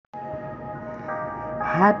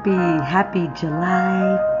Happy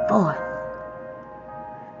July 4th.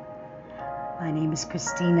 My name is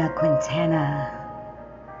Christina Quintana,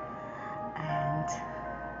 and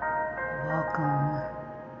welcome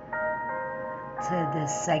to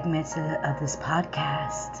this segment of this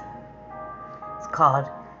podcast. It's called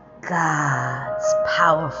God's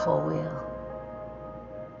Powerful Will.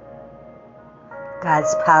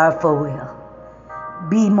 God's Powerful Will.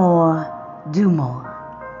 Be more, do more.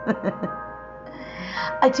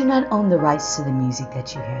 I do not own the rights to the music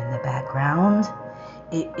that you hear in the background.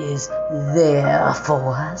 It is there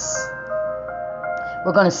for us.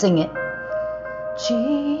 We're going to sing it.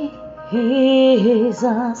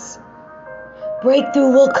 Jesus,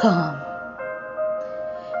 breakthrough will come.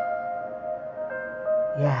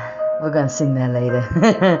 Yeah, we're going to sing that later.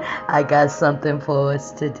 I got something for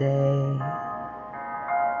us today.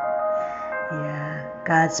 Yeah,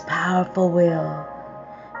 God's powerful will.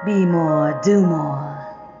 Be more, do more.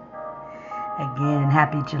 Again,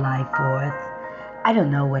 happy July 4th. I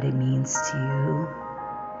don't know what it means to you.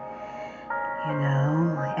 You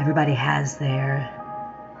know, everybody has their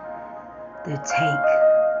take.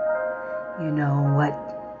 You know what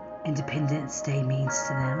Independence Day means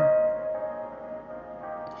to them.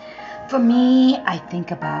 For me, I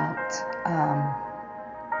think about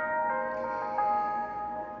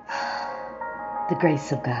the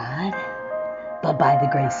grace of God, but by the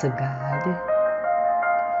grace of God.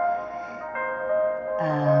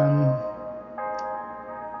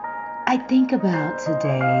 I think about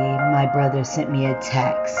today, my brother sent me a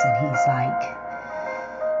text and he's like,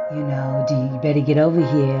 you know, you better get over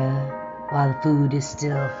here while the food is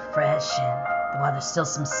still fresh and while there's still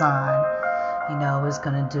some sun. You know, it's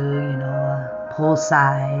going to do, you know, a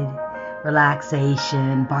poolside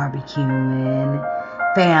relaxation, barbecuing,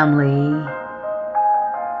 family.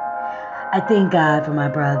 I thank God for my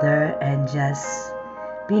brother and just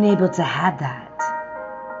being able to have that.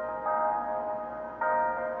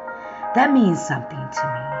 That means something to me.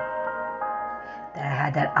 That I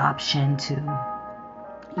had that option to, you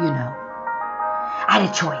know, I had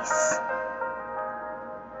a choice.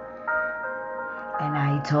 And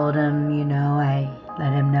I told him, you know, I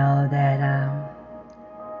let him know that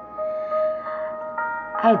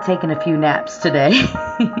I had taken a few naps today.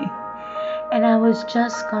 And I was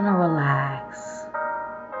just going to relax.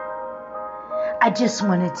 I just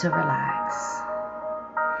wanted to relax.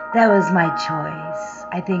 That was my choice.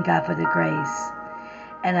 I thank God for the grace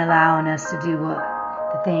and allowing us to do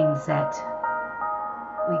the things that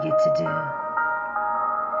we get to do.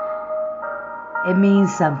 It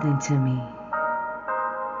means something to me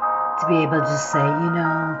to be able to say, you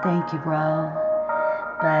know, thank you, bro.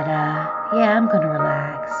 But yeah, I'm going to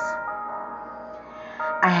relax.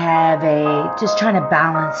 I have just trying to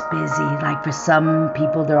balance busy. Like for some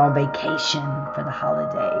people, they're on vacation for the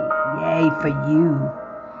holiday. Yay for you.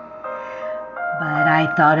 But I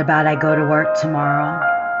thought about I go to work tomorrow.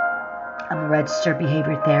 I'm a registered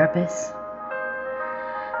behavior therapist.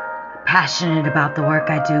 Passionate about the work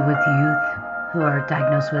I do with youth who are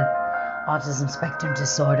diagnosed with autism spectrum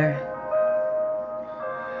disorder.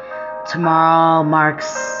 Tomorrow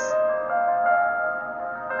marks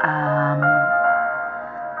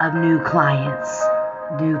of new clients,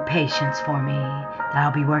 new patients for me that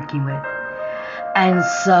I'll be working with. And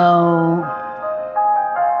so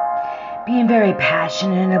being very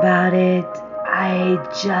passionate about it, I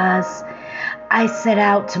set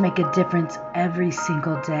out to make a difference every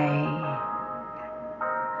single day.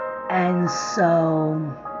 And so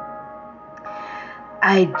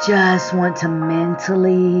I just want to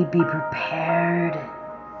mentally be prepared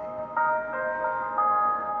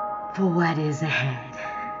for what is ahead.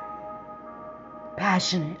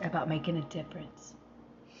 Passionate about making a difference.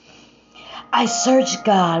 I search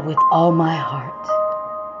God with all my heart.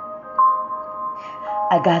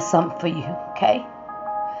 I got something for you, okay?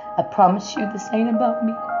 I promise you this ain't about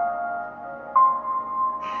me.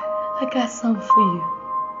 I got something for you.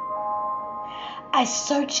 I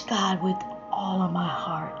search God with all of my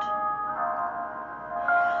heart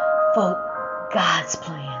for God's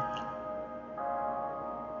plan.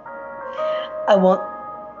 I want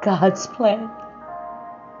God's plan.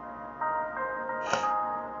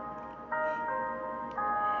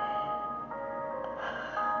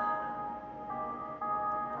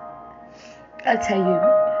 I'll tell you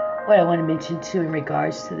what I want to mention too in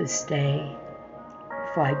regards to this day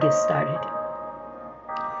before I get started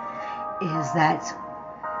is that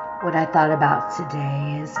what I thought about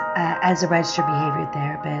today is as a registered behavior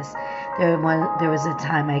therapist, there was a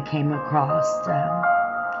time I came across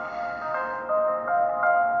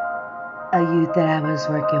a youth that I was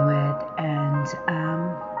working with, and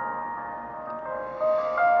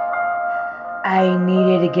I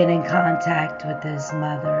needed to get in contact with his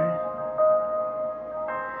mother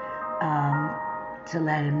to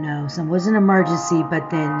let him know. So it was an emergency, but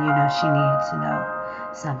then, she needed to know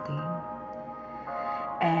something.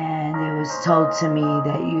 And it was told to me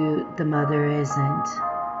that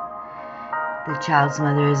the child's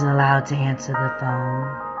mother isn't allowed to answer the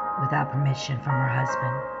phone without permission from her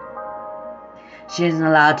husband. She isn't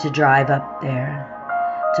allowed to drive up there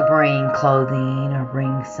to bring clothing or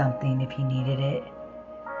bring something if he needed it.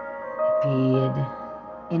 If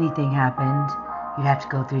anything happened, you'd have to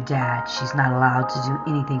go through Dad. She's not allowed to do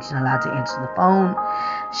anything. She's not allowed to answer the phone.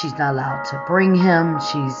 She's not allowed to bring him.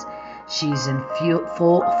 She's in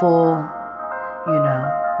full,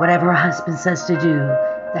 whatever her husband says to do,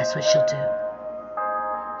 that's what she'll do.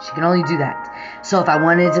 She can only do that. So if I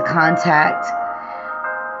wanted to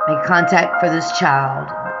make contact for this child,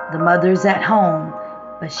 the mother's at home,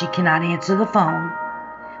 but she cannot answer the phone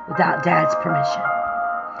without Dad's permission.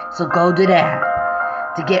 So go to Dad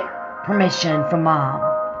to get permission from Mom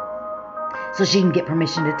so she can get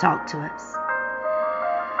permission to talk to us.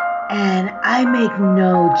 And I make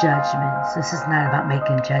no judgments. This is not about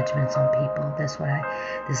making judgments on people. This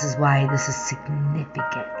is why this is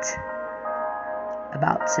significant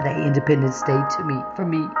about today, Independence Day, for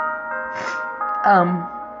me.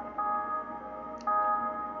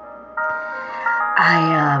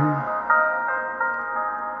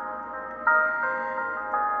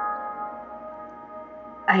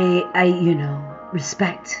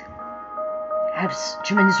 Have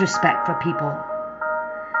tremendous respect for people.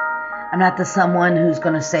 I'm not the someone who's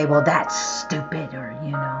going to say, well, that's stupid, or,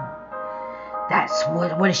 that's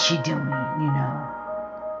what is she doing,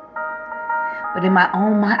 But in my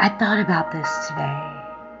own mind, I thought about this today.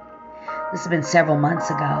 This has been several months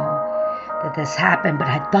ago that this happened, but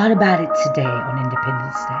I thought about it today on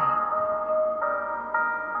Independence Day.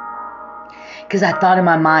 Because I thought in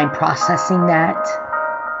my mind processing that,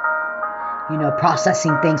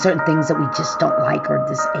 processing things, certain things that we just don't like or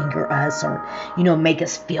just anger us or, make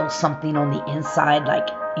us feel something on the inside, like,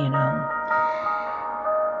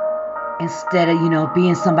 instead of,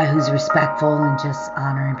 being somebody who's respectful and just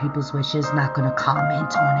honoring people's wishes, not going to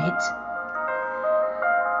comment on it,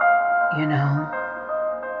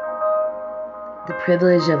 the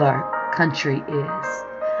privilege of our country is,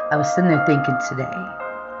 I was sitting there thinking today,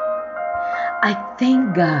 I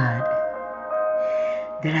thank God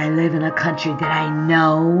that I live in a country that I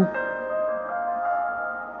know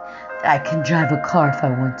that I can drive a car if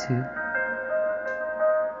I want to.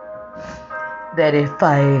 That if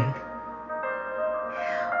I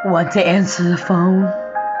want to answer the phone,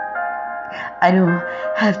 I don't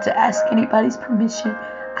have to ask anybody's permission.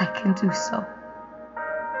 I can do so.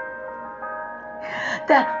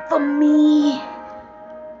 That for me,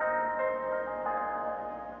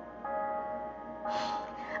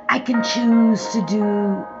 I can choose to do,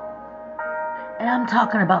 and I'm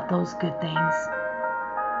talking about those good things.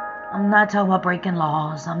 I'm not talking about breaking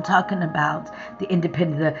laws. I'm talking about the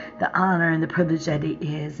independent, the honor and the privilege that it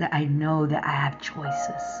is that I know that I have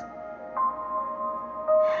choices.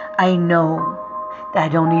 I know that I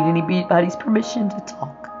don't need anybody's permission to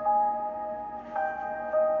talk.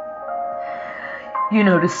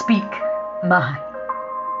 To speak my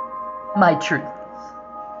truth.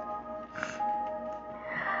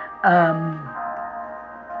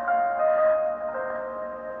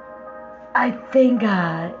 I think,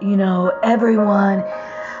 everyone,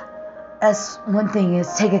 as one thing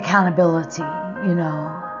is take accountability,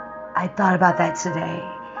 I thought about that today.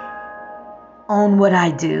 Own what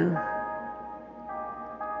I do.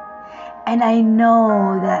 And I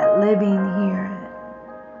know that living here,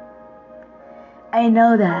 I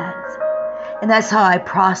know that. And that's how I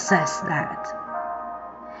process that.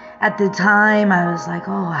 At the time, I was like,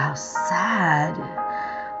 oh, how sad.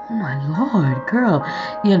 Oh, my Lord, girl.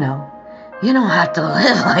 You don't have to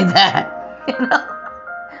live like that.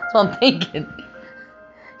 That's what I'm thinking.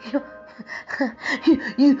 You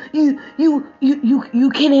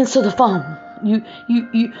can answer the phone. You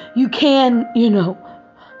can,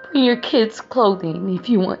 bring your kids clothing if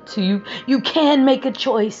you want to. You can make a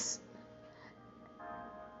choice.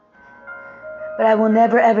 But I will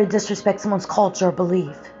never, ever disrespect someone's culture or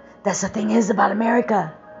belief. That's the thing is about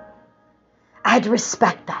America. I had to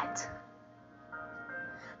respect that.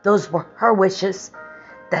 Those were her wishes.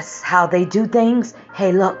 That's how they do things.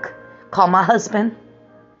 Hey, look, call my husband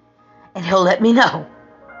and he'll let me know.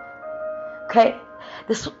 Okay?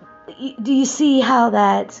 Do you see how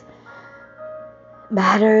that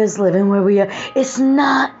matters living where we are? It's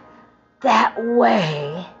not that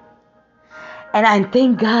way. And I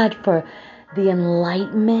thank God for the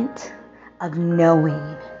enlightenment of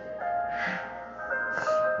knowing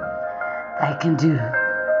I can do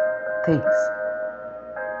things.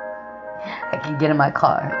 I can get in my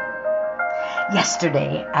car.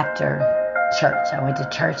 Yesterday after church, I went to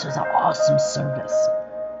church. It was an awesome service.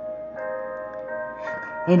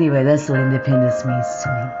 Anyway, that's what independence means to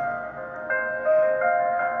me.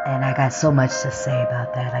 And I got so much to say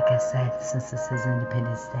about that, like I said, since this is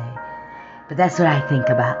Independence Day. But that's what I think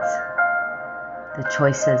about. The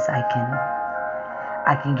choices I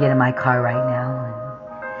can get in my car right now.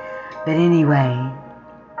 But anyway,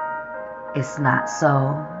 it's not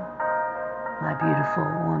so, my beautiful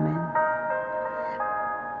woman,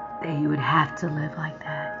 that you would have to live like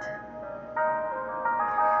that.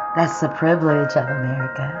 That's the privilege of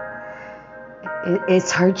America.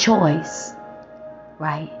 It's her choice,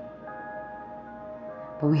 right?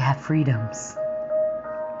 But we have freedoms.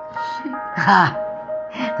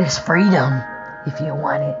 There's freedom if you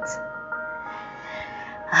want it.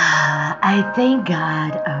 I thank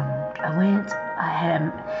God. I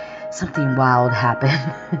had something wild happen.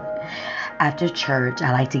 After church,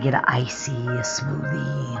 I like to get an icy, a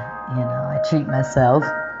smoothie. I treat myself.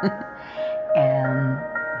 And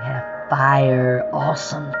we had a fire,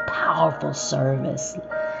 awesome, powerful service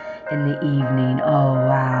in the evening. Oh,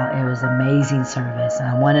 wow. It was an amazing service. And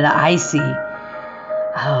I wanted an icy.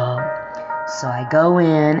 So I go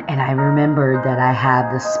in and I remembered that I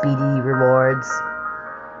have the Speedy Rewards.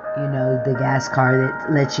 The gas card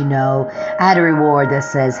that lets you know. I had a reward that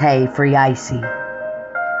says, hey, free icy. So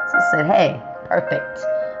I said, hey, perfect.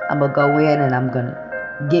 I'm going to go in and I'm going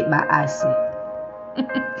to get my icy.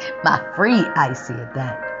 My free icy at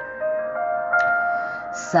that.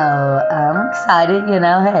 So I'm excited,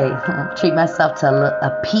 hey, treat myself to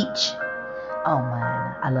a peach. Oh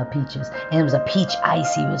man, I love peaches. And it was a peach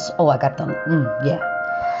icy. I got the, yeah.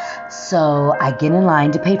 So I get in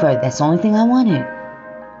line to pay for it. That's the only thing I wanted.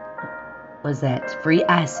 Was that free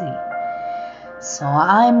icy. So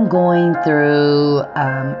I'm going through,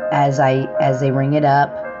 as they ring it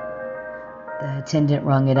up, the attendant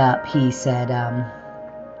rung it up. He said,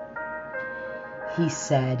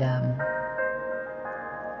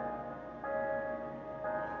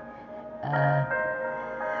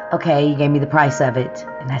 okay, you gave me the price of it.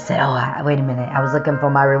 And I said, wait a minute. I was looking for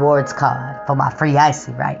my rewards card for my free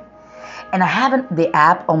icy, right? And I have the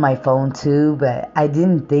app on my phone too, but I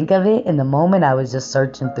didn't think of it in the moment. I was just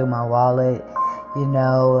searching through my wallet,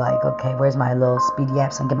 okay, where's my little Speedy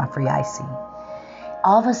app so I can get my free icy?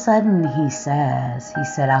 All of a sudden, he said,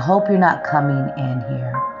 I hope you're not coming in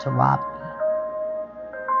here to rob me.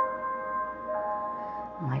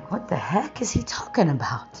 I'm like, what the heck is he talking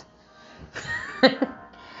about?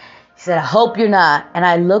 He said, I hope you're not. And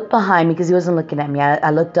I looked behind me because he wasn't looking at me. I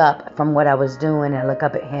looked up from what I was doing. And I look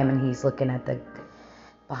up at him and he's looking at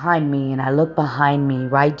behind me. And I look behind me,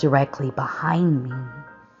 right directly behind me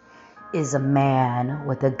is a man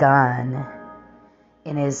with a gun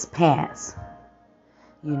in his pants.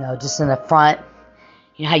 Just in the front.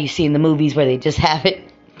 You know how you see in the movies where they just have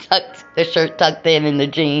it tucked, their shirt tucked in their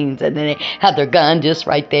jeans. And then they have their gun just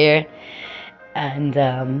right there.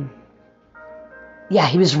 And, yeah,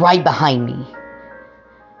 he was right behind me.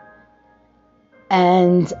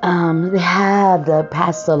 And they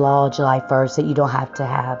passed the law July 1st that you don't have to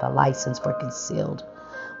have a license for concealed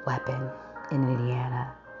weapon in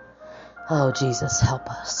Indiana. Oh, Jesus, help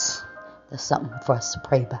us. There's something for us to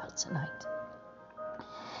pray about tonight.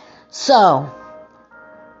 So,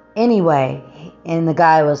 anyway, and the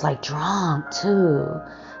guy was like drunk too.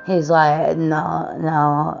 He's like,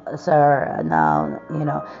 no, sir, no,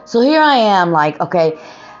 So here I am, like, okay,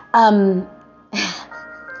 in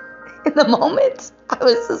the moment, I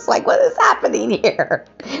was just like, what is happening here?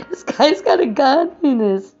 This guy's got a gun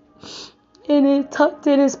tucked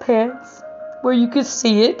in his pants, where you could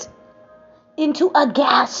see it, into a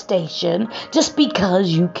gas station, just because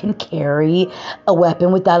you can carry a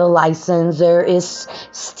weapon without a license. There is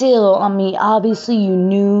still, obviously you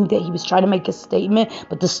knew that he was trying to make a statement,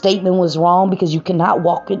 but the statement was wrong because you cannot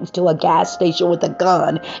walk into a gas station with a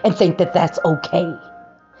gun and think that that's okay.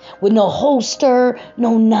 With no holster,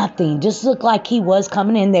 no nothing. Just looked like he was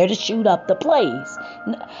coming in there to shoot up the place.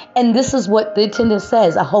 And this is what the attendant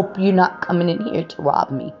says, I hope you're not coming in here to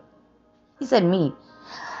rob me. He said me.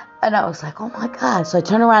 And I was like, oh my God. So I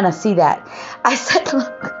turn around and I see that. I said,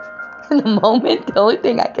 look, in the moment, the only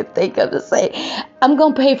thing I could think of is say, I'm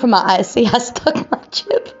going to pay for my icy. I stuck my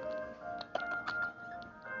chip.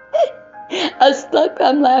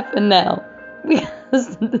 I'm laughing now.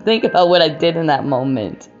 Because think about what I did in that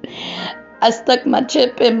moment. I stuck my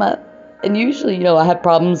chip and usually, I have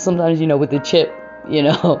problems sometimes, with the chip.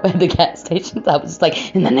 At the gas stations, I was just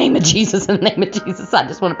like, in the name of Jesus, I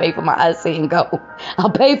just want to pay for my icy and go.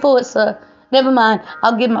 I'll pay for it, sir. Never mind.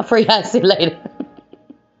 I'll get my free icy later.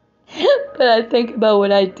 But I think about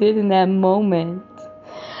what I did in that moment.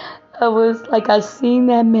 I was like, I seen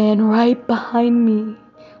that man right behind me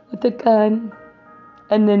with a gun.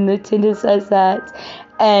 And then the attendant says that.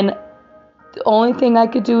 And the only thing I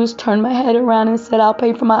could do is turn my head around and said, I'll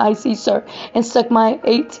pay for my IC, sir. And stuck my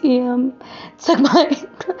ATM,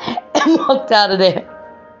 and walked out of there.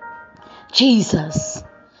 Jesus,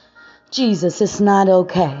 it's not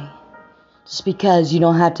okay. Just because you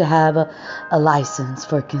don't have to have a license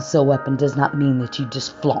for a concealed weapon does not mean that you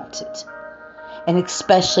just flaunt it. And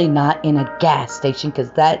especially not in a gas station,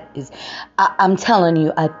 because that is, I'm telling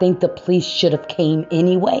you, I think the police should have came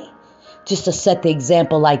anyway, just to set the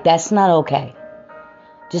example. Like, that's not okay.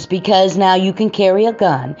 Just because now you can carry a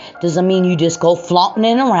gun doesn't mean you just go flaunting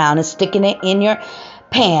it around and sticking it in your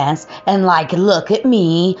pants and like, look at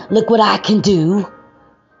me, look what I can do.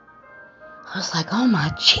 I was like, oh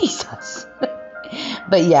my Jesus.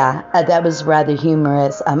 But yeah, that was rather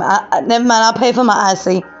humorous. Never mind, I'll pay for my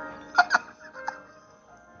IC.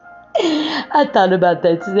 I thought about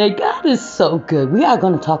that today. God is so good. We are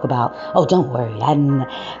going to talk about, oh, don't worry,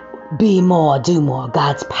 be more, do more,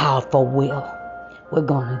 God's powerful will. We're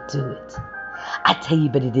going to do it. I tell you,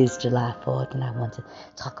 but it is July 4th, and I want to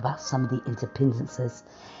talk about some of the independence and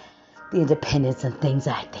things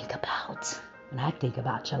that I think about when I think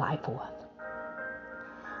about July 4th.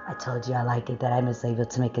 I told you I like it that I was able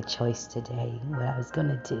to make a choice today, what I was going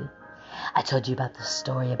to do. I told you about the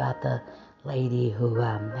story about the lady who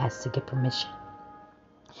has to get permission.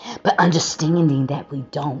 But understanding that we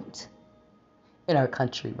don't in our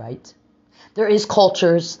country, right? There is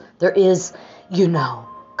cultures, there is,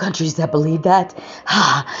 countries that believe that.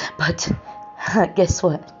 But guess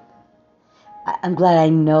what? I'm glad I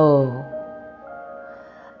know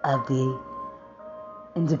of the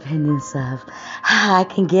independence of, I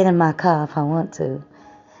can get in my car if I want to.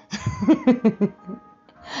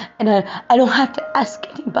 And I don't have to ask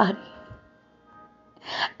anybody.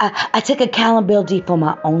 I take accountability for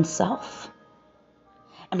my own self.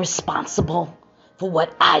 I'm responsible for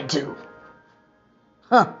what I do.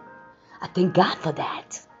 I thank God for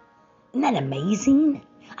that. Isn't that amazing?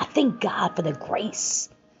 I thank God for the grace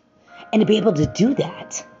and to be able to do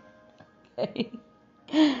that. Okay.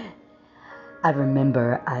 I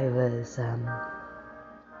remember I was,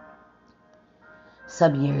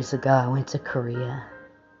 some years ago, I went to Korea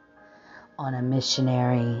on a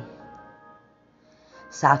missionary,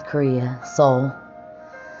 South Korea, Seoul,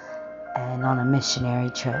 and on a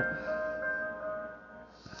missionary trip.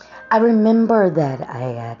 I remember that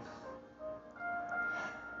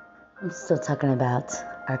I'm still talking about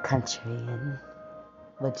our country and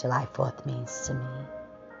what July 4th means to me.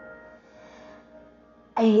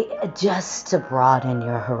 Just to broaden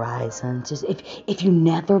your horizon, just if you've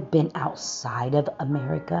never been outside of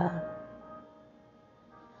America,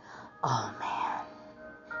 oh man,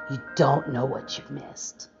 you don't know what you've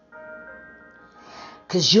missed.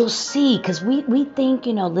 Because you'll see, because we think,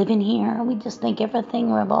 living here, we just think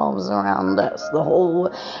everything revolves around us,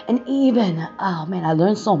 and even, oh man, I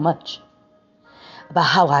learned so much about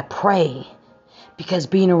how I pray. Because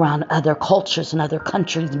being around other cultures and other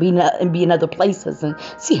countries, being in other places and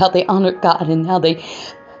see how they honor God and how they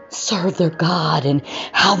serve their God and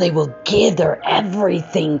how they will give their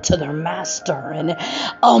everything to their master. And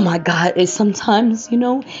oh my God, sometimes,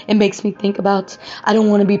 it makes me think about, I don't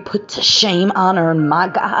want to be put to shame honoring my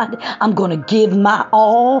God. I'm going to give my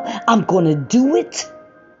all. I'm going to do it.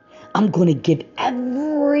 I'm going to give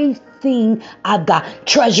everything I've got,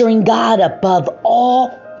 treasuring God above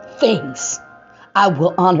all things. I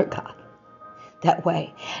will honor God that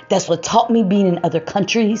way. That's what taught me being in other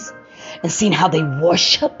countries and seeing how they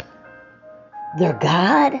worship their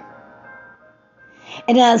God.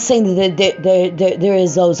 And I'm saying that there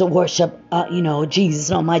is those that worship, Jesus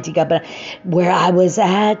and Almighty God. But where I was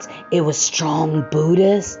at, it was strong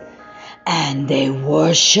Buddhists, and they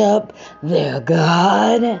worship their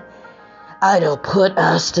God. It'll put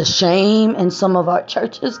us to shame in some of our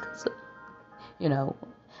churches,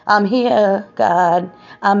 I'm here, God.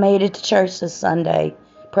 I made it to church this Sunday.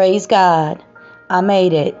 Praise God. I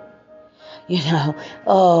made it.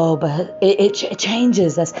 But it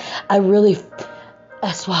changes. That's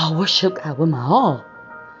why I worship God with my all.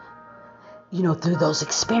 Through those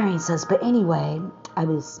experiences. But anyway,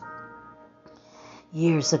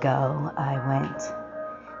 years ago, I went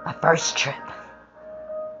my first trip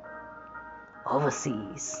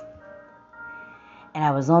overseas. And I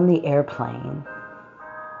was on the airplane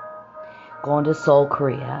going to Seoul,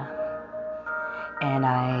 Korea, and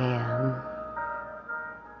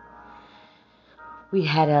we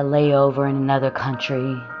had a layover in another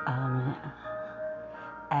country,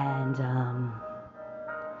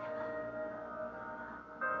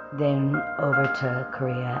 then over to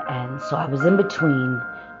Korea. And so I was in between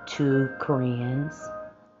two Koreans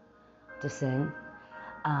descent.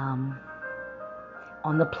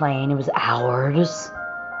 On the plane, it was hours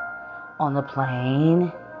on the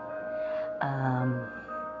plane.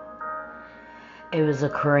 It was a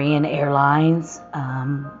Korean Airlines.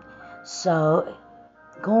 So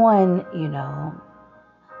going,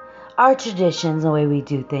 our traditions, the way we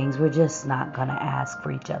do things, we're just not going to ask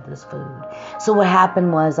for each other's food. So what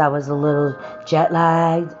happened was I was a little jet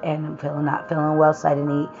lagged and not feeling well, so I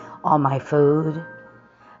didn't eat all my food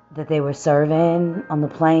that they were serving on the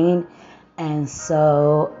plane. And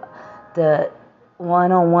so the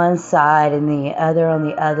one on one side and the other on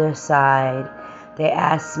the other side, they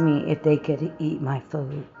asked me if they could eat my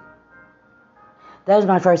food. That was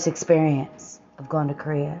my first experience of going to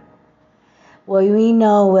Korea. Well, we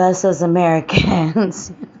know us as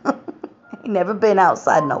Americans, ain't never been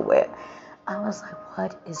outside nowhere. I was like,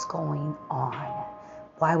 what is going on?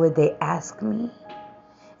 Why would they ask me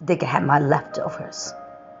if they could have my leftovers?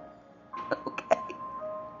 Okay.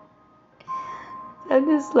 I'm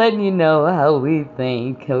just letting you know how we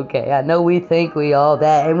think, okay? I know we think we all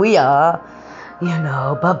that, and we are,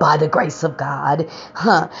 but by the grace of God,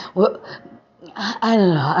 well, I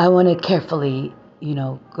don't know. I want to carefully,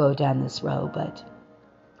 go down this road, but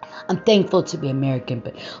I'm thankful to be American,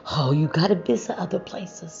 but, you got to visit other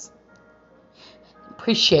places.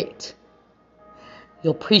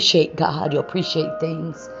 You'll appreciate God. You'll appreciate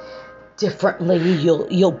things differently.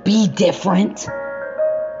 You'll be different.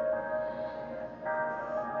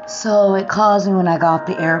 So it caused me when I got off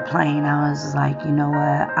the airplane, I was like, you know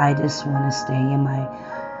what? I just want to stay in my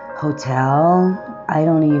hotel. I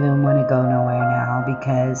don't even want to go nowhere now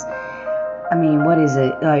because, what is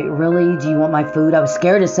it? Like, really? Do you want my food? I was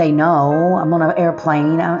scared to say no. I'm on an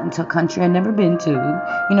airplane out into a country I've never been to.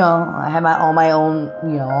 I have all my own,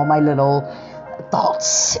 all my little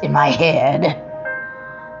thoughts in my head.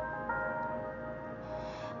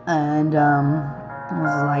 And I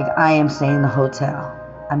was like, I am staying in the hotel.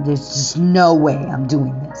 There's just no way I'm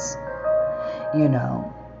doing this.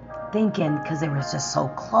 Thinking, because they were just so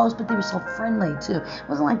close, but they were so friendly too. It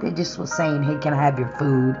wasn't like they just were saying, hey, can I have your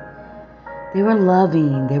food? They were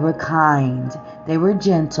loving, they were kind, they were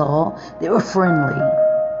gentle, they were friendly.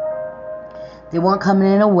 They weren't coming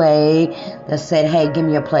in a way that said, hey, give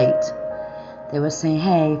me a plate. They were saying,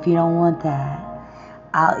 hey, if you don't want that,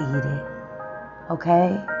 I'll eat it.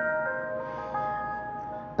 Okay?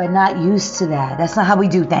 But not used to that. That's not how we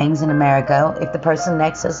do things in America. If the person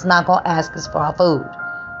next to us is not going to ask us for our food.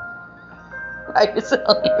 Right? It's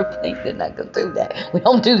on the airplane. They're not going to do that. We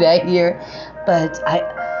don't do that here. But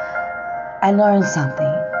I learned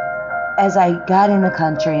something. As I got in the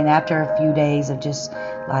country and after a few days of just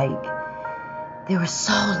they were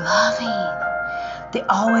so loving. They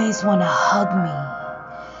always want to hug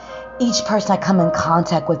me. Each person I come in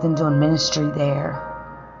contact with in doing ministry there,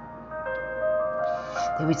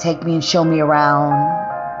 they would take me and show me around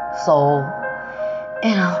Seoul.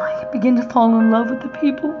 And I began to fall in love with the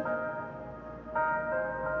people.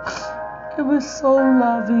 It was so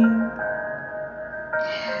loving.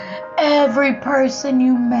 Every person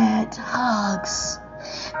you met hugs.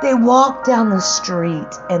 They walk down the street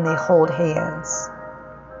and they hold hands.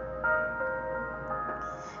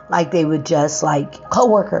 Like they would just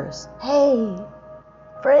coworkers. Hey.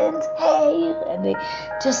 Friends, hey, and they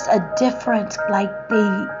just a different,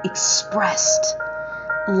 they expressed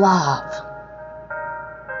love,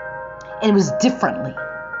 and it was differently.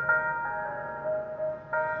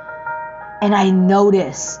 And I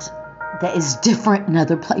noticed that it's different in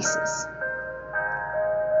other places.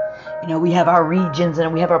 We have our regions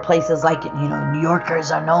and we have our places New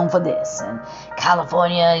Yorkers are known for this, and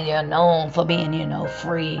California, you're known for being,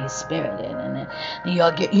 free spirited, and then New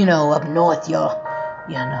York, up north, you're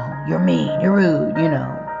mean, you're rude, But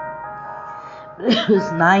it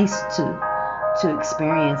was nice to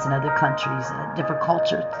experience in other countries, different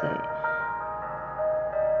cultures.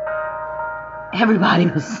 It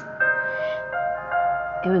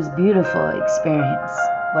was beautiful experience,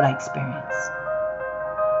 what I experienced.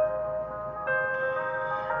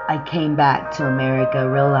 I came back to America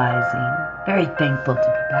realizing, very thankful to be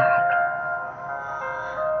back.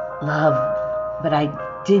 Love, but I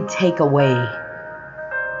did take away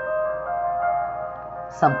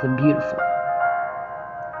something beautiful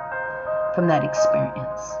from that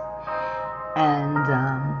experience. And,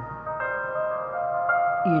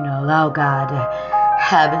 allow God to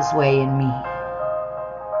have His way in me.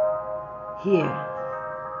 Here,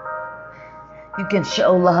 you can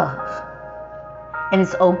show love, and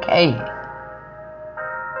it's okay.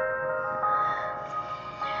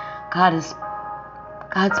 God has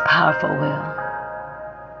God's powerful will.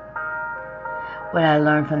 What I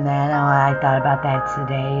learned from that, and what I thought about that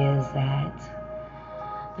today, is that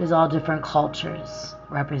there's all different cultures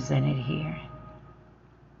represented here.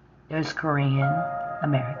 There's Korean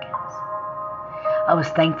Americans. I was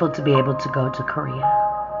thankful to be able to go to Korea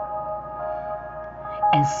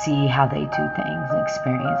and see how they do things and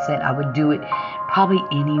experience it. I would do it probably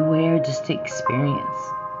anywhere just to experience,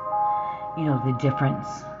 the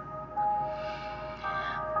difference.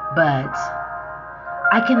 But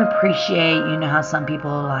I can appreciate, how some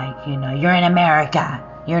people are like, you're in America.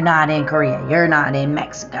 You're not in Korea. You're not in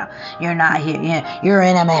Mexico. You're not here. You're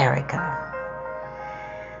in America.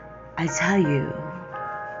 I tell you,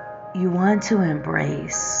 you want to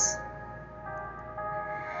embrace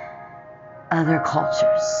other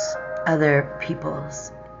cultures, other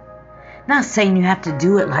peoples. Not saying you have to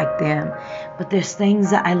do it like them, but there's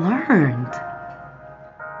things that I learned.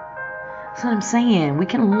 That's what I'm saying. We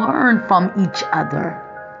can learn from each other.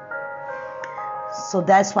 So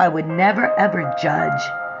that's why I would never ever judge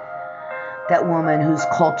that woman whose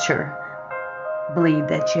culture believed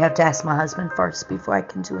that you have to ask my husband first before I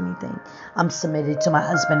can do anything. I'm submitted to my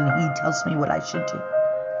husband and he tells me what I should do.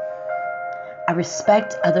 I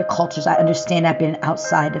respect other cultures. I understand I've been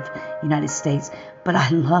outside of the United States, but I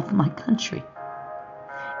love my country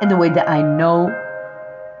in the way that I know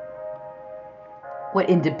what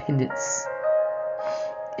independence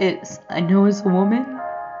is. I know as a woman,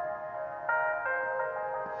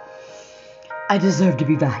 I deserve to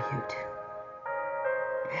be valued.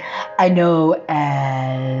 I know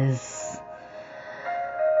as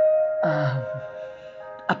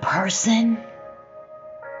a person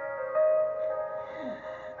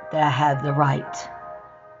that I have the right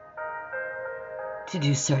to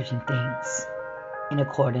do certain things in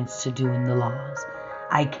accordance to doing the laws.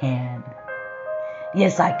 I can.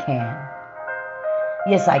 Yes, I can.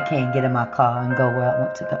 Yes, I can get in my car and go where I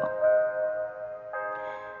want to go.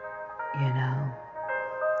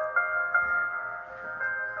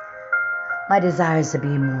 My desire is to be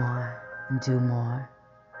more and do more.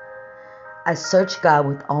 I search God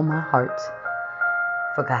with all my heart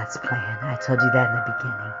for God's plan. I told you that in the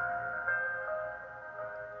beginning.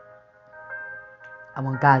 I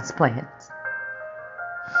want God's plans.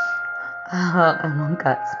 I want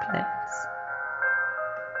God's plans.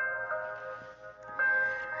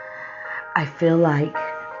 I feel like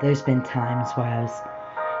there's been times where I was,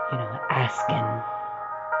 asking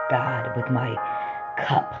God with my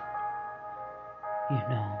cup,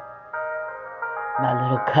 my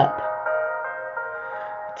little cup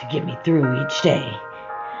to get me through each day.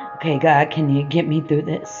 Okay, God, can you get me through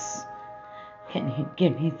this? Can you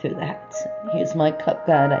get me through that? Here's my cup,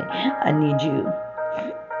 God. I need you,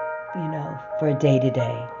 for a day to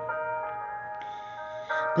day.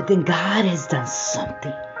 But then God has done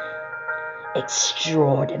something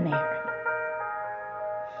extraordinary.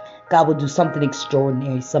 God will do something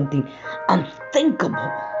extraordinary, something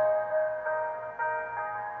unthinkable.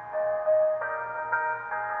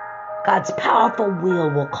 God's powerful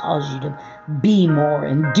will cause you to be more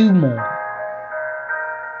and do more.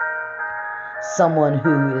 Someone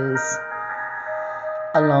who is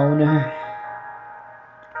a loner.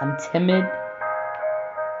 I'm timid.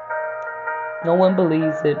 No one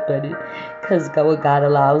believes it, but because what God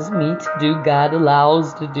allows me to do, God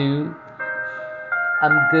allows to do.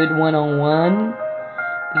 I'm good one-on-one.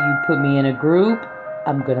 You put me in a group,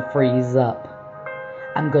 I'm going to freeze up.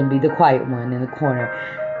 I'm going to be the quiet one in the corner.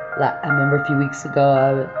 I remember a few weeks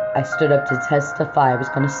ago, I stood up to testify. I was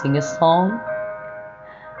going to sing a song.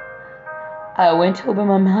 I went to open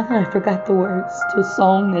my mouth and I forgot the words to a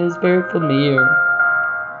song that is very familiar.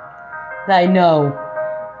 That I know.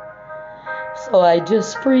 So I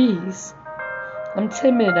just freeze. I'm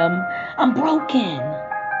timid. I'm broken.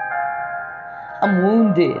 I'm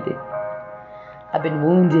wounded. I've been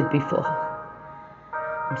wounded before.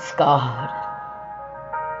 I'm scarred.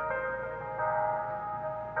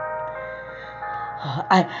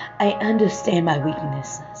 I understand my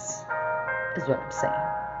weaknesses, is what I'm saying.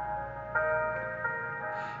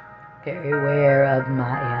 Very aware of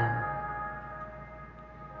my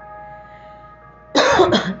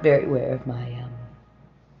very aware of my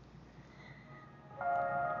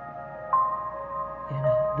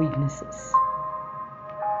weaknesses.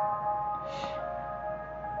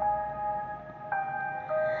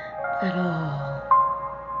 But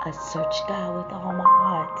I search God with all my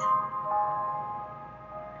heart.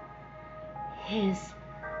 His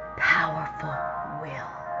powerful will.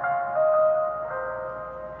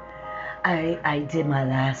 I did my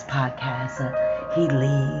last podcast. He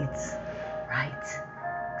leads, right?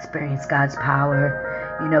 Experience God's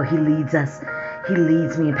power. He leads us. He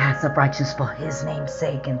leads me in paths of righteousness for his name's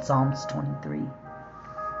sake in Psalms 23.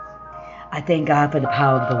 I thank God for the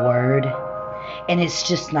power of the word. And it's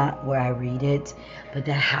just not where I read it, but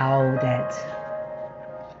how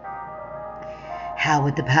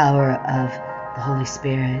with the power of the Holy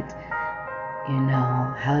Spirit,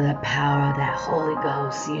 how the power of that Holy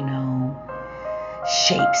Ghost,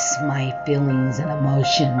 shapes my feelings and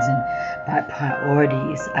emotions and my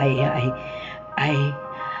priorities.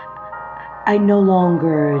 I no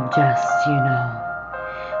longer just,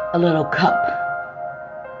 a little cup,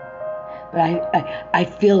 but I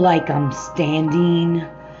feel like I'm standing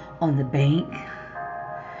on the bank,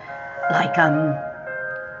 like I'm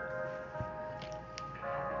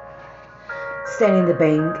standing on the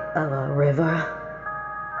bank of a river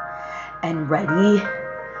and ready,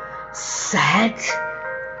 set,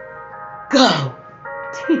 go.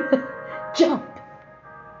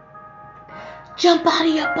 Jump out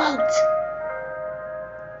of your boat.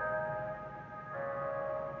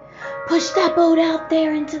 Push that boat out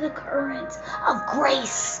there into the current of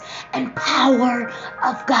grace and power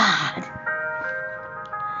of God.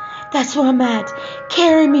 That's where I'm at.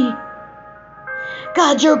 Carry me.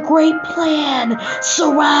 God, your great plan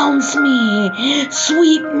surrounds me.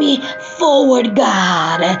 Sweep me forward,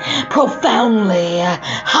 God, profoundly.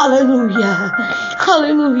 Hallelujah.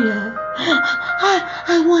 Hallelujah.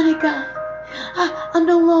 I want it, God. I'm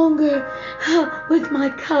no longer with my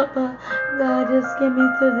cup. God, just get me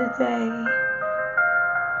through the day.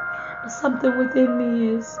 Something within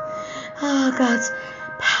me is, God's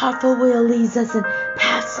powerful will leads us in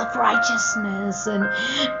paths of righteousness and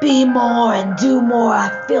be more and do more. I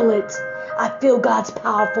feel it. I feel God's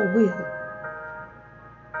powerful will.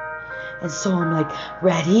 And so I'm like,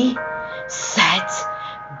 ready, set,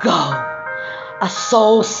 go. A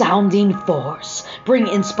soul-sounding force. Bring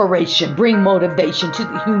inspiration, bring motivation to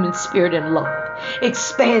the human spirit and love.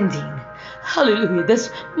 Expanding. Hallelujah. That's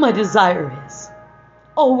what my desire is.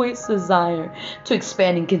 Always desire to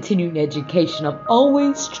expand and continue education. I'm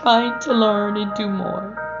always trying to learn and do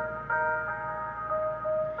more.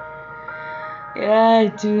 Yeah, I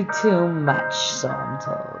do too much, so I'm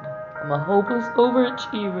told. I'm a hopeless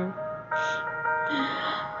overachiever.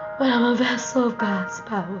 But I'm a vessel of God's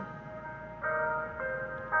power.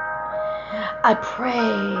 I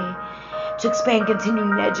pray to expand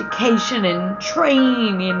continuing education and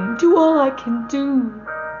train and do all I can do.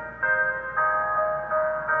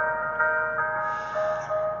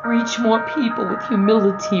 Reach more people with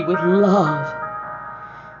humility, with love.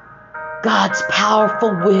 God's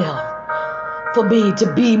powerful will for me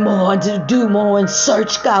to be more and to do more and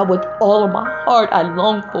search God with all of my heart. I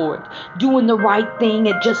long for it. Doing the right thing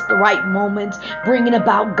at just the right moment. Bringing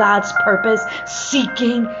about God's purpose.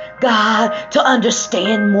 Seeking God to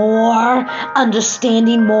understand more.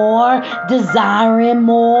 Understanding more. Desiring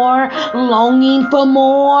more. Longing for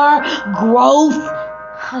more. Growth.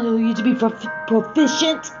 Hallelujah. To be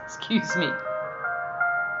proficient. Excuse me.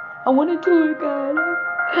 I want to do it, God.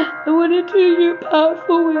 I want to do your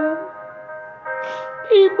powerful will.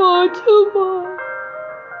 Be more, do more.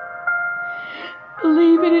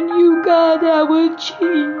 Believing in you, God, I will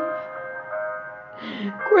achieve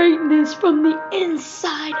greatness from the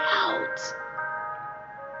inside out.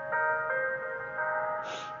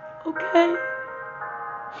 Okay?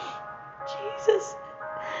 Jesus,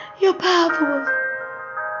 you're powerful.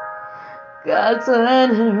 God,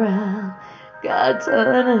 turn it around. God,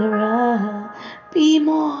 turn it around. Be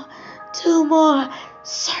more, do more.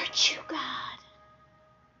 Search you, God.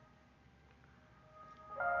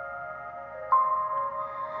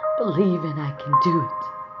 Believing I can do it.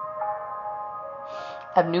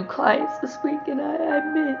 I have new clients this week, and I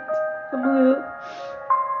admit I'm a little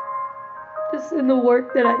just in the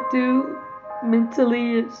work that I do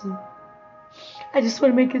mentally is I just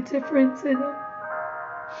want to make a difference, and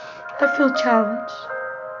I feel challenged.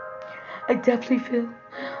 I definitely feel,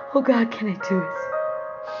 oh God, can I do it?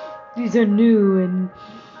 These are new, and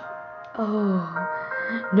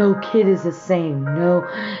no kid is the same. No,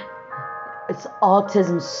 it's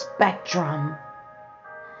autism spectrum.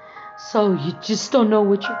 So you just don't know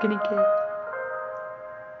what you're going to get.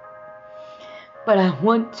 But I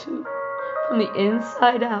want to, from the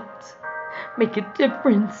inside out, make a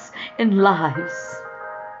difference in lives.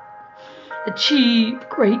 Achieve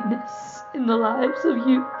greatness in the lives of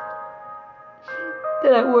youth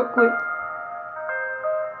that I work with.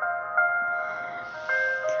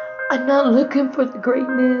 I'm not looking for the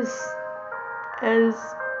greatness as,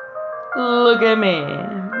 look at me,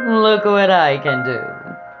 look what I can do.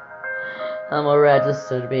 I'm a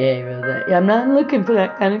registered behavior. I'm not looking for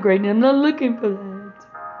that kind of greatness. I'm not looking for that.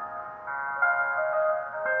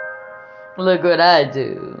 Look what I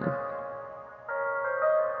do.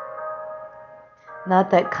 Not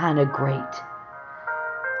that kind of great.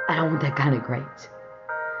 I don't want that kind of great.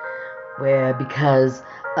 Where because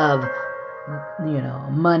of,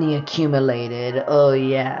 money accumulated, oh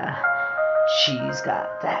yeah, she's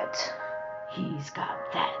got that. He's got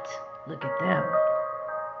that. Look at them.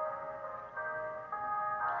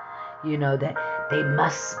 You know that they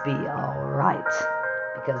must be all right.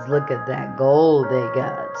 Because look at that gold they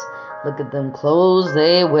got. Look at them clothes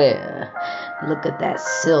they wear. Look at that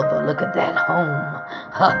silver. Look at that home.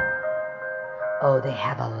 Huh. Oh, they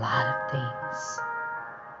have a lot of things.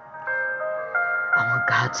 I want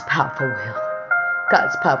God's powerful will.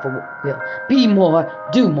 God's powerful will. Be more,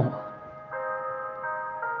 do more.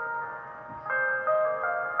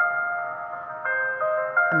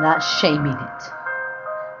 I'm not shaming it.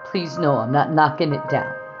 Please know I'm not knocking it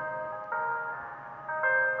down.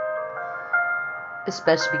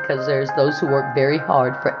 Especially because there's those who work very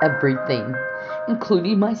hard for everything,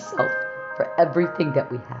 including myself, for everything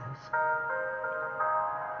that we have.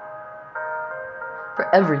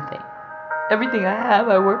 For everything. Everything I have,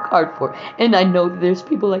 I work hard for. And I know that there's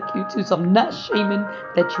people like you too, so I'm not shaming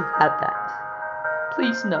that you have that.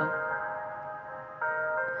 Please know.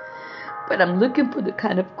 But I'm looking for the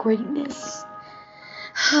kind of greatness,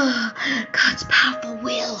 God's powerful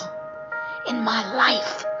will in my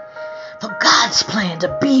life. For God's plan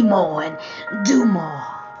to be more and do more.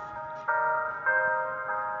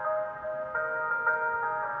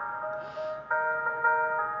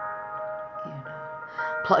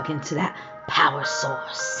 Plug into that power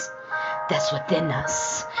source that's within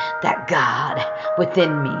us, that God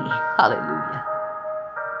within me. Hallelujah.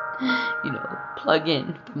 Plug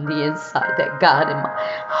in from the inside, that God in my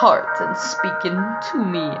heart, and speaking to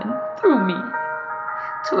me and through me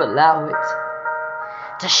to allow it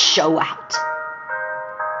to show out.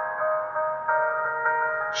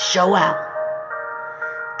 Show out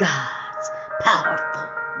God's powerful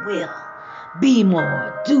will. Be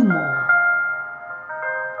more, do more.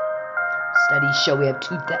 Studies show we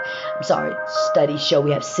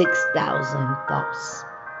have 6,000 thoughts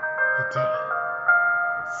a day.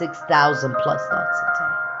 6,000 plus thoughts a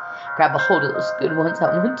day. Grab a hold of those good ones.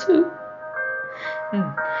 I want to.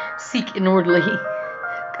 Seek inwardly.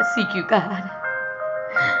 Seek you, God.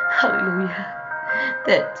 Hallelujah.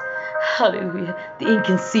 Hallelujah. The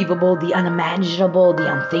inconceivable, the unimaginable, the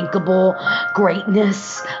unthinkable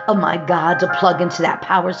greatness of my God to plug into that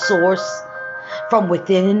power source from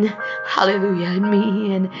within. Hallelujah. In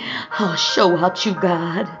me. And show out you,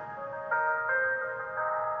 God.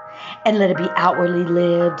 And let it be outwardly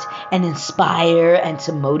lived and inspire and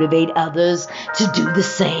to motivate others to do the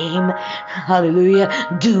same.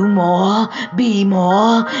 Hallelujah. Do more, be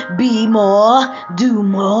more, be more, do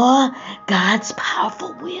more. God's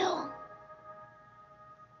powerful will.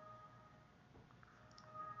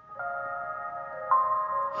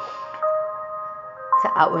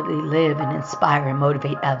 To outwardly live and inspire and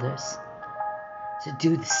motivate others to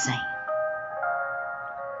do the same.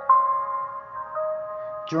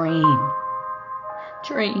 Dream.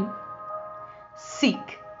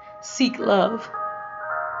 Seek love.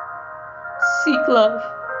 Seek love.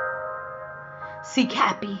 Seek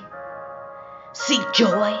happy. Seek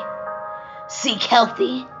joy. Seek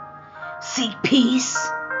healthy. Seek peace.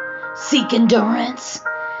 Seek endurance.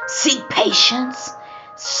 Seek patience.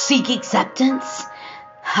 Seek acceptance.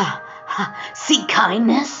 Seek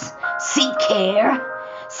kindness. Seek care.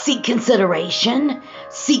 Seek consideration.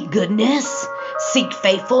 Seek goodness. Seek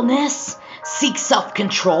faithfulness. Seek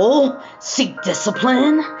self-control. Seek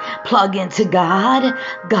discipline. Plug into God.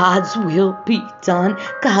 God's will be done.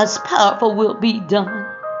 God's powerful will be done.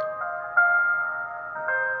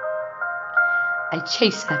 I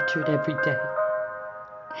chase after it every day.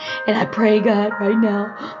 And I pray, God, right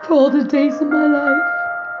now, for all the days of my life.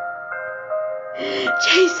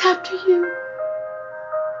 Chase after you.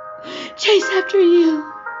 Chase after you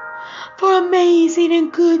for amazing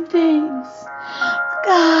and good things.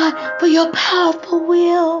 God, for your powerful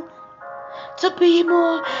will to be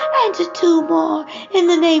more and to do more. In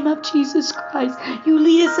the name of Jesus Christ, you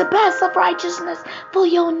lead us in paths of righteousness for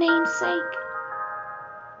your name's sake.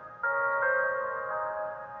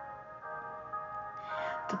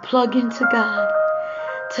 To plug into God,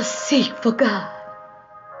 to seek for God,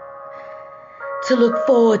 to look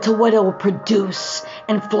forward to what it will produce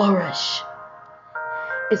and flourish.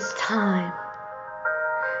 It's time.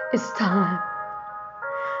 It's time.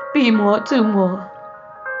 Be more, do more.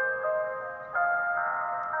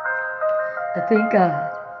 I thank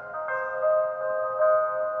God.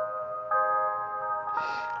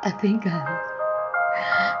 I thank God.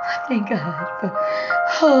 I Thank God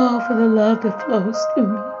for the love that flows through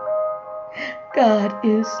me. God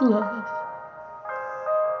is love.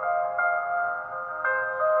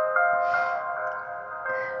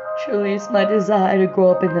 Truly, it's my desire to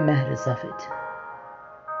grow up in the matters of it.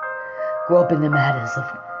 Grow up in the matters of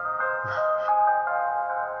love.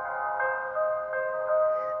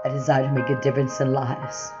 I desire to make a difference in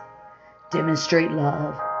lives. Demonstrate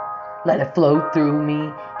love. Let it flow through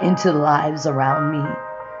me into the lives around me.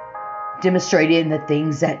 Demonstrate it in the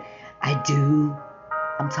things that I do.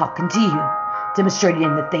 I'm talking to you. Demonstrate it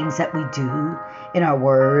in the things that we do, in our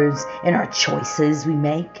words, in our choices we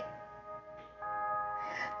make.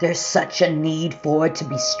 There's such a need for it to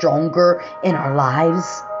be stronger in our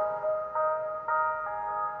lives.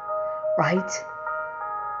 Right?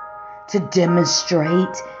 To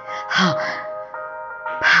demonstrate how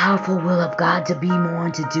powerful will of God to be more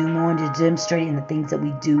and to do more and to demonstrate in the things that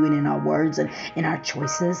we do and in our words and in our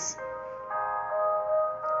choices.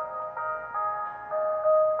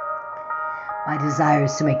 My desire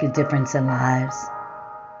is to make a difference in lives.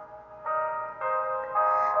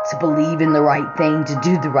 To believe in the right thing, to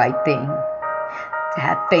do the right thing. To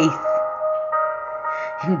have faith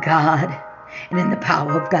in God and in the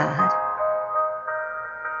power of God.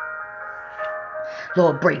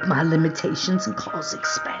 Lord, break my limitations and cause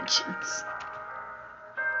expansions.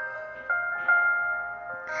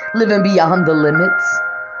 Living beyond the limits.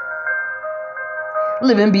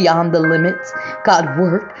 Living beyond the limits. God,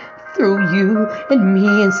 work through you and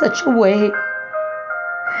me in such a way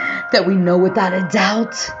that we know without a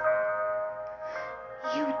doubt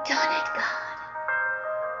you've done it, God.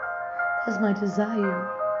 That's my desire.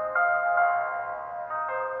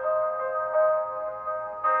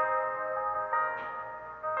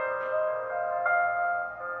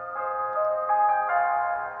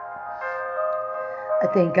 I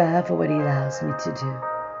thank God for what He allows me to do.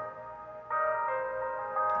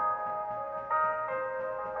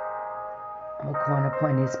 I'm a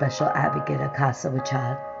court-appointed special advocate at Casa with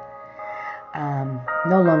Child.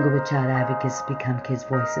 No longer with Child Advocates, become Kids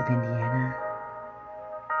Voice of Indiana.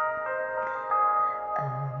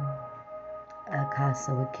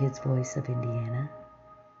 Casa with Kids Voice of Indiana.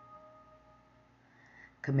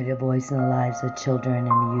 Committed voice in the lives of children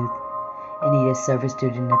and youth in need of service due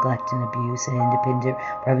to neglect and abuse, and independent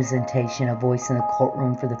representation, a voice in the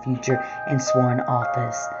courtroom for the future and sworn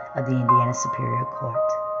office of the Indiana Superior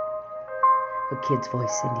Court. With Kids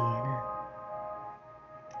Voice Indiana.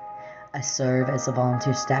 I serve as a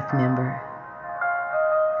volunteer staff member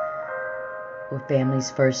with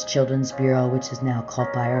Families First Children's Bureau, which is now called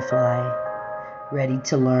Firefly, ready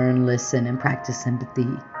to learn, listen, and practice empathy.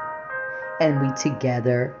 And we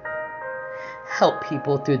together help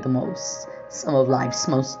people through some of life's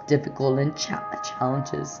most difficult and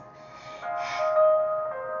challenges.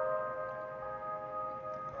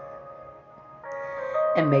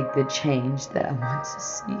 And make the change that I want to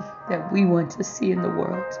see, that we want to see in the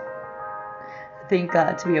world. I thank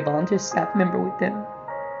God to be a volunteer staff member with them.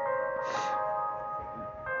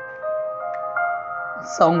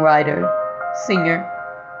 Songwriter, singer.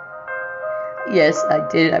 Yes, I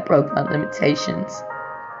did. I broke my limitations.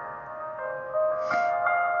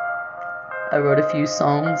 I wrote a few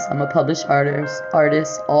songs. I'm a published artist,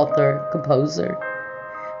 author, composer,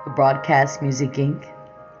 with Broadcast Music Inc.,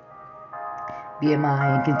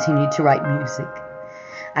 BMI, and continue to write music.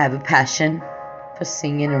 I have a passion for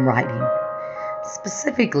singing and writing,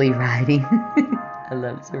 specifically writing. I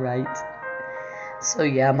love to write. So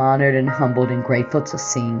yeah, I'm honored and humbled and grateful to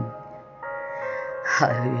sing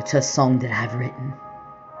to a song that I've written.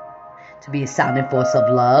 To be a sounding force of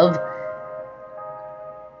love.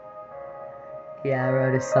 Yeah, I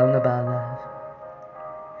wrote a song about love.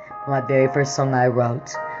 My very first song I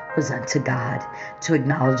wrote was unto God, to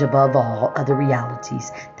acknowledge above all other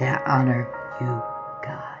realities that I honor you,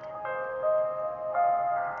 God.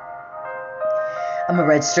 I'm a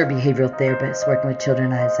registered behavioral therapist working with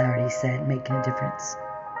children, as I already said, making a difference.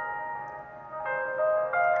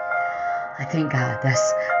 I thank God.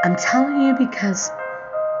 I'm telling you because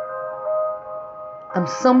I'm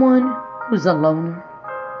someone who's a loner,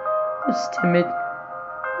 who's timid,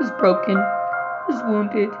 who's broken, who's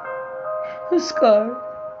wounded, who's scarred,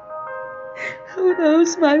 who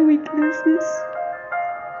knows my weaknesses.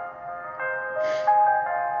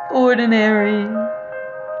 Ordinary,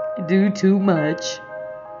 do too much.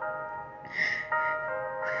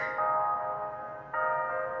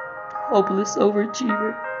 Hopeless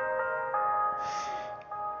overachiever.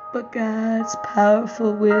 But God's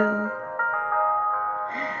powerful will.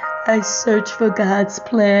 I search for God's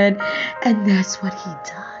plan, and that's what He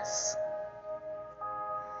does.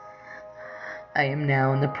 I I am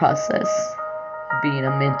now in the process of being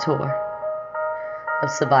a mentor of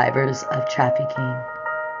survivors of trafficking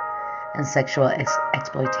and sexual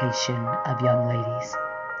exploitation of young ladies,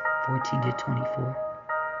 14 to 24.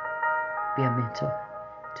 Be a mentor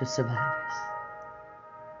to survivors.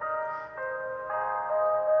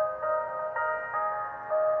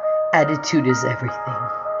 Attitude is everything.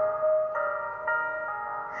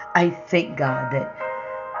 I thank God that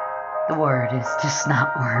the word is just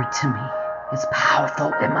not word to me. It's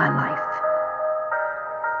powerful in my life.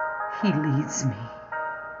 He leads me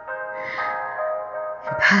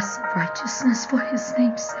in paths of righteousness for his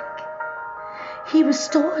name's sake. He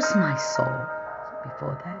restores my soul.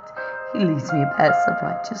 Before that, he leads me in paths of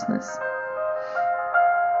righteousness.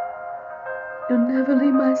 You'll never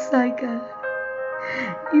leave my side, God.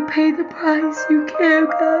 You pay the price. You care,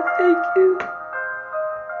 God. Thank you.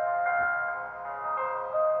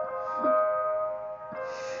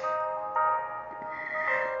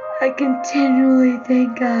 I continually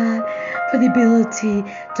thank God for the ability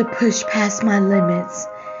to push past my limits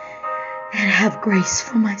and have grace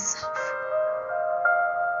for myself.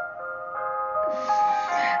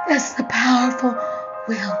 That's the powerful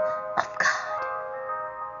will of God.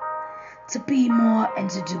 To be more and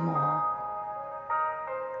to do more.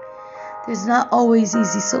 There's not always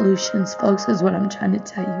easy solutions, folks, is what I'm trying to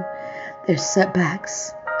tell you. There's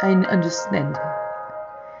setbacks. I understand it.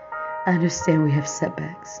 I understand we have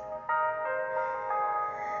setbacks.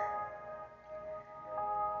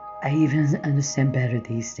 I even understand better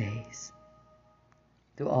these days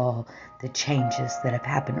through all the changes that have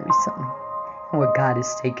happened recently and where God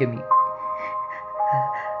has taken me.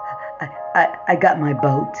 I got my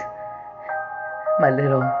boat, my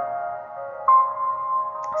little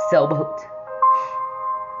sailboat,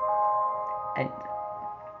 and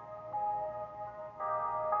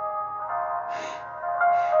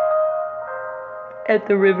at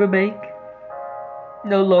the riverbank,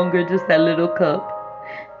 no longer just that little cup.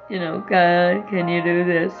 You know, God, can you do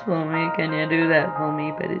this for me? Can you do that for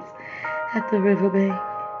me? But it's at the riverbank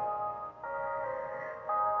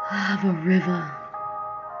of a river.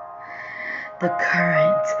 The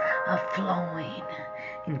current of flowing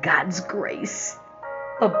in God's grace.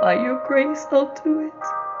 But by your grace, I'll do it.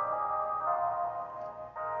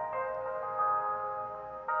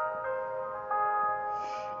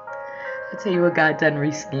 I'll tell you what God done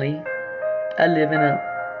recently. I live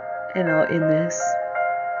in this.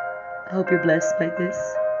 I hope you're blessed by this.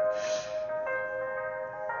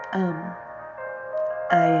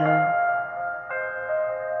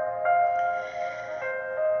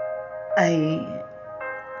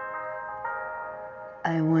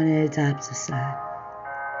 I want to adopt a son,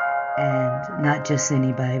 and not just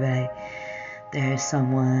anybody, but there's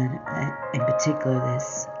someone in particular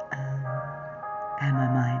that's I have my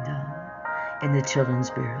mind on in the Children's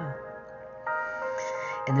Bureau.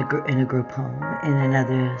 In a group home in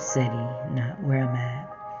another city, not where I'm at.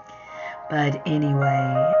 But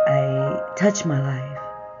anyway, I touch my life.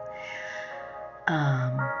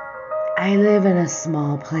 I live in a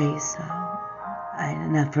small place, so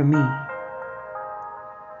not for me.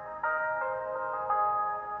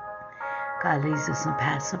 God leads us in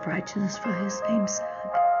paths of righteousness for his name's sake.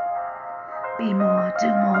 Be more, do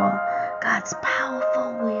more. God's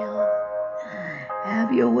powerful will.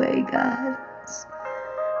 Have your way, God.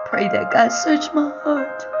 Pray that God search my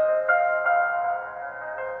heart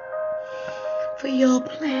for your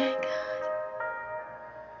plan, God.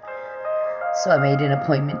 So I made an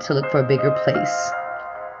appointment to look for a bigger place.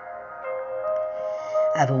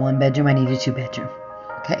 I have a 1-bedroom. I need a 2-bedroom.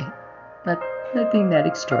 Okay, nothing that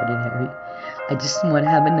extraordinary. I just want to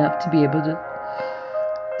have enough to be able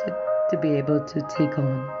to take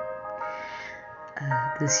on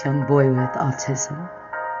this young boy with autism.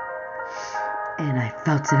 And I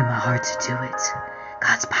felt it in my heart to do it.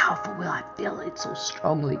 God's powerful will. I feel it so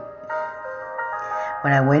strongly.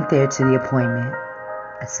 When I went there to the appointment,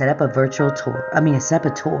 I set up a virtual tour. I set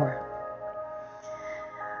up a tour.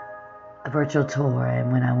 A virtual tour.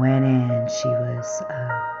 And when I went in, she was,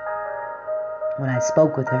 when I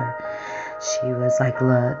spoke with her, she was like,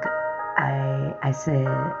 look, I said,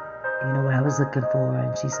 you know what I was looking for?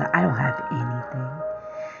 And she said, I don't have anything.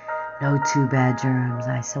 No 2 bedrooms.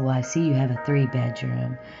 I said, well, I see you have a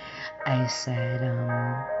 3-bedroom. I said,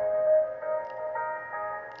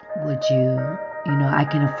 would you, I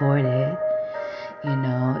can afford it,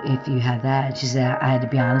 if you have that. She said, I had to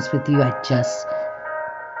be honest with you, that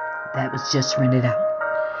was just rented out.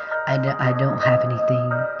 I don't have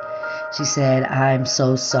anything. She said, I'm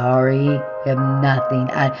so sorry. You have nothing.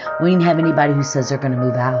 We didn't have anybody who says they're going to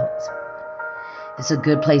move out. It's a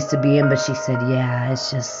good place to be in, but she said, yeah,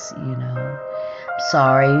 it's just,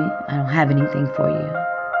 sorry, I don't have anything for you.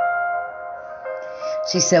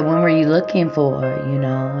 She said, when were you looking for,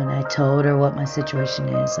 And I told her what my situation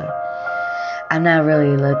is. I'm not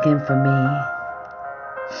really looking for me.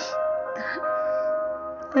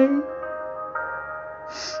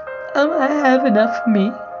 I have enough for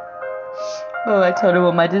me. Well, I told her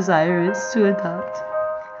what my desire is to adopt.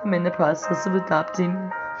 I'm in the process of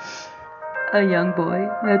adopting a young boy,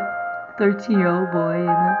 a 13-year-old boy in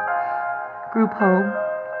a group home.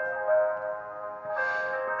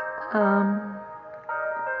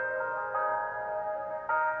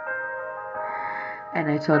 And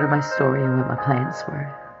I told her my story and what my plans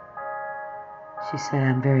were. She said,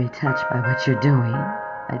 I'm very touched by what you're doing.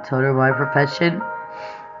 I told her my profession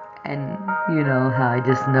and how I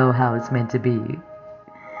just know how it's meant to be.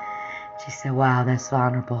 She said, wow, that's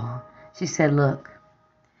honorable. She said, look,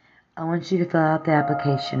 I want you to fill out the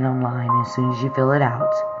application online. As soon as you fill it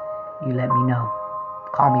out, you let me know.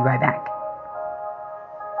 Call me right back.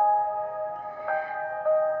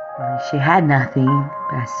 She had nothing,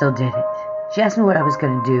 but I still did it. She asked me what I was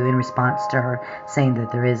going to do in response to her saying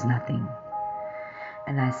that there is nothing.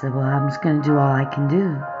 And I said, well, I'm just going to do all I can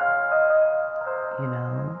do.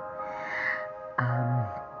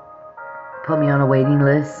 Put me on a waiting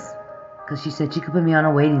list. Because she said she could put me on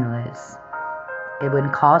a waiting list. It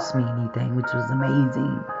wouldn't cost me anything, which was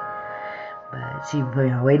amazing. But she put me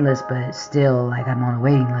on a waiting list, but still, I'm on a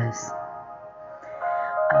waiting list.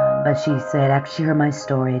 But she said, after she heard my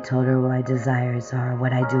story, I told her what my desires are,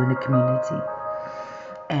 what I do in the community.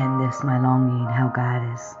 And this, my longing, how God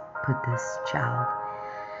has put this child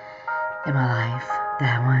in my life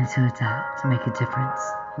that I wanted to adopt to make a difference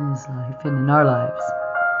in his life and in our lives.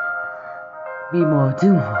 Be more,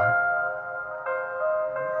 do more.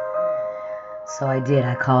 So I did.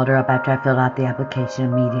 I called her up after I filled out the application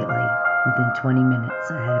immediately. Within 20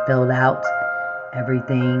 minutes. I had filled out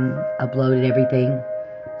everything, uploaded everything.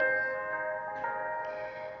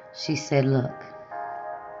 She said, look.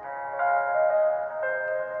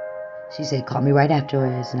 She said, call me right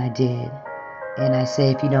afterwards. And I did. And I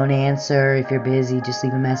said, if you don't answer, if you're busy, just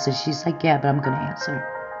leave a message. She's like, yeah, but I'm going to answer.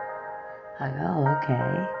 I go, oh,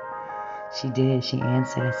 okay. She did. She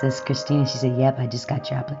answered. I said, Christina. She said, yep, I just got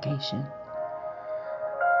your application.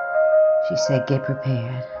 She said, get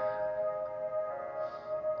prepared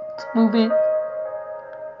to move in.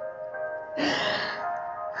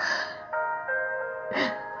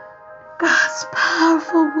 God's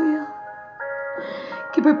powerful will.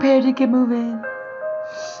 Get prepared to get moving.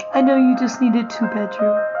 I know you just need a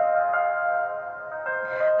 2-bedroom.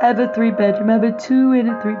 I have a 3-bedroom. I have a 2 and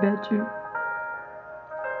a 3-bedroom.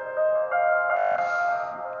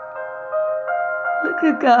 Look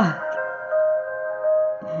at God.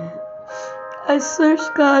 I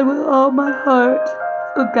searched God with all my heart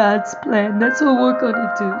for God's plan. That's what we're going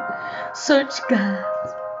to do. Search God.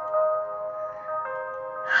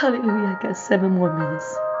 Hallelujah. I got 7 more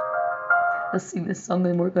minutes. Let's sing this song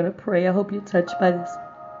and we're going to pray. I hope you're touched by this.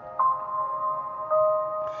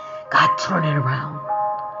 God, turn it around.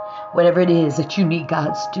 Whatever it is that you need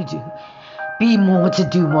God's to do. Be more to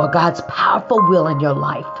do more. God's powerful will in your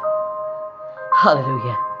life.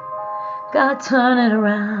 Hallelujah. God, turn it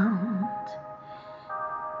around.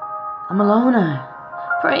 I'm a loner.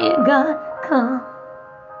 Praying, God, come.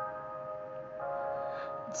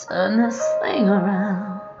 Turn this thing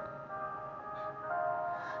around.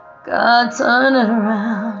 God, turn it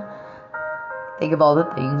around. Think of all the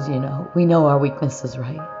things, We know our weaknesses,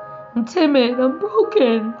 right? I'm timid. I'm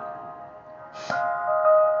broken.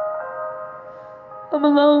 I'm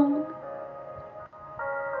alone.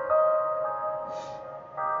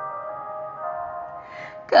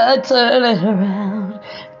 God, turn it around.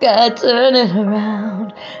 God, turn it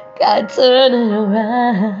around. God, turn it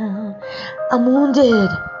around. I'm wounded.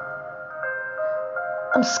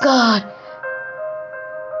 I'm scarred.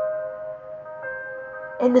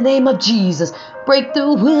 In the name of Jesus,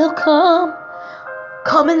 breakthrough will come.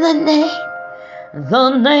 Come in the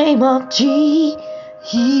name of Jesus.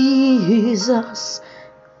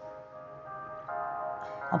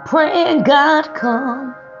 I'm praying, God,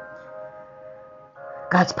 come.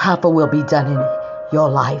 God's powerful will be done in your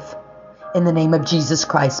life. In the name of Jesus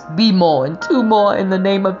Christ. Be more and do more in the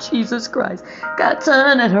name of Jesus Christ. God,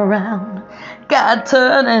 turn it around. God,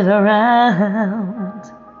 turn it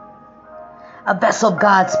around. A vessel of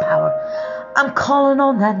God's power. I'm calling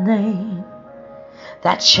on that name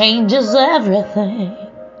that changes everything.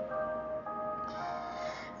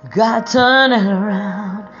 God, turn it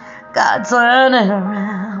around. God, turn it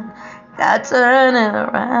around. God, turn it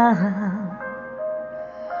around.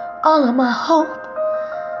 All of my hope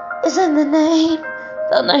is in the name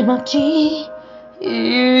of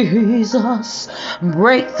Jesus.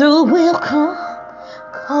 Breakthrough will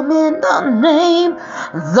come in the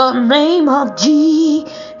name of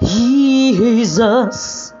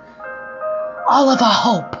Jesus. All of our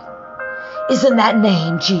hope is in that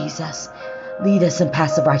name, Jesus. Lead us in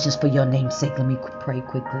passive righteousness for your name's sake. Let me pray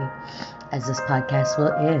quickly as this podcast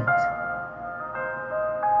will end.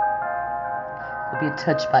 You'll be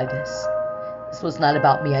touched by this. This was not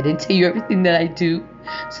about me. I didn't tell you everything that I do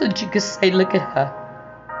so that you could say, look at her.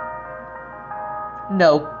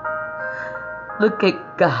 No. Look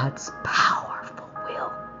at God's powerful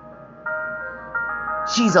will.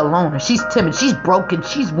 She's alone. She's timid. She's broken.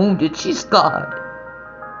 She's wounded. She's scarred.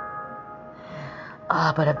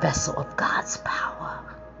 But a vessel of God's power.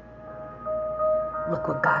 Look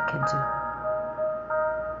what God can do.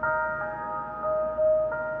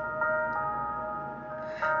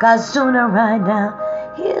 God's doing it right now.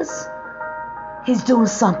 He's doing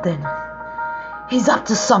something. He's up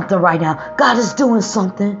to something right now. God is doing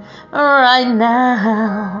something right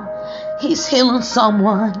now. He's healing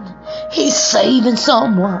someone. He's saving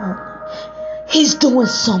someone. He's doing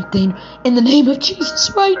something in the name of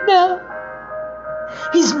Jesus right now.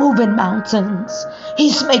 He's moving mountains.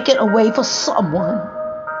 He's making a way for someone.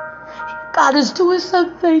 God is doing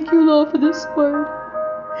something. Thank you, Lord, for this word.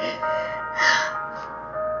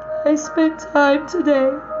 I spent time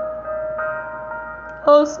today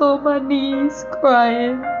also on my knees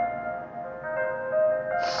crying.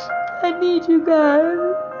 I need you,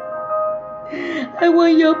 God. I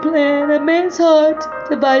want your plan. A man's heart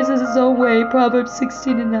devises his own way. Proverbs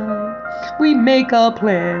 16:9. We make our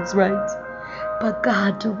plans, right? But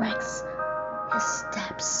God directs his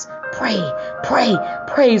steps. Pray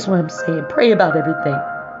is what I'm saying. Pray about everything.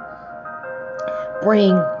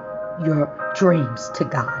 Bring your dreams to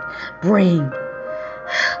God. Bring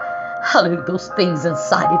those things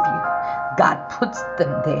inside of you. God puts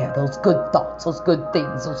them there. Those good thoughts, those good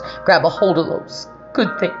things. Grab a hold of those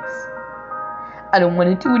good things. I don't want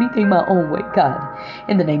to do anything my own way, God.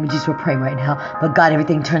 In the name of Jesus, we're praying right now. But God,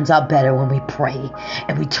 everything turns out better when we pray.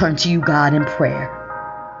 And we turn to you, God, in prayer.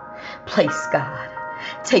 Place, God.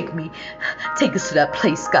 Take us to that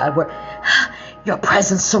place, God, where your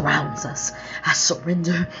presence surrounds us. I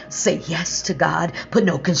surrender. Say yes to God. Put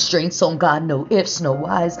no constraints on God. No ifs, no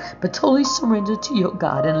whys. But totally surrender to your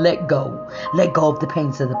God and let go. Let go of the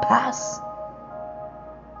pains of the past.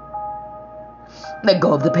 Let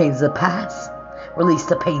go of the pains of the past. Release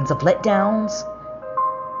the pains of letdowns.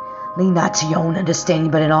 Lean not to your own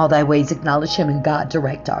understanding, but in all thy ways acknowledge him, and God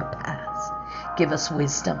direct our paths. Give us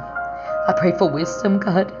wisdom. I pray for wisdom,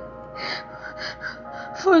 God.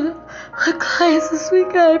 For the clients this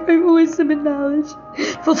week, God, I pray for wisdom and knowledge.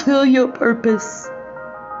 Fulfill your purpose.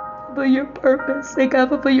 Fulfill your purpose. Say, God,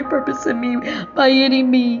 fulfill your purpose in me by any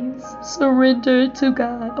means. Surrender to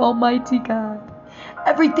God, Almighty God.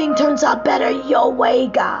 Everything turns out better your way,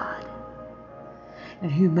 God. In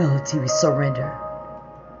humility, we surrender.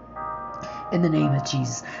 In the name of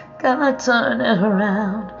Jesus. God, turn it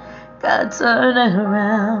around. God, turn it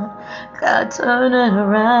around. God, turn it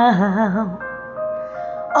around.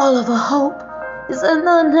 All of our hope is in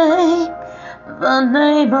the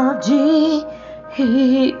name of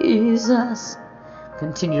Jesus.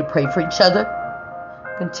 Continue to pray for each other.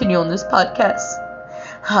 Continue on this podcast.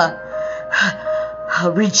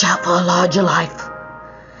 Reach out for a larger life.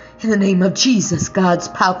 In the name of Jesus, God's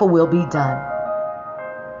powerful will be done.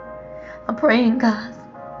 I'm praying, God.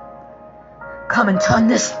 Come and turn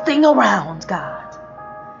this thing around, God.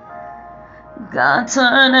 God,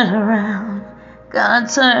 turn it around. God,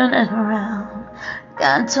 turn it around.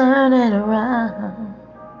 God, turn it around.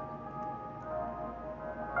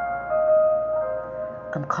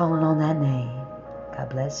 I'm calling on that name. God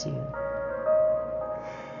bless you.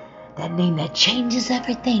 That name that changes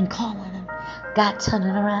everything. Call on him. God, turn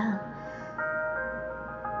it around.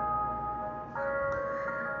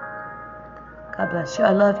 God bless you.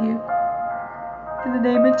 I love you. In the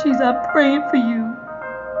name of Jesus, I'm praying for you.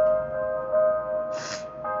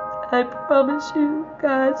 I promise you,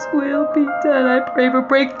 God's will be done. I pray for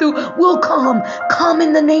breakthrough will come. Come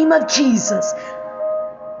in the name of Jesus.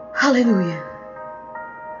 Hallelujah.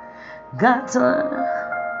 God, turn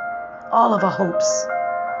all of our hopes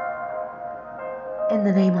in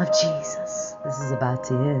the name of Jesus. This is about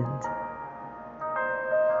to end.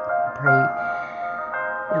 I pray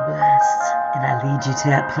you're blessed, and I lead you to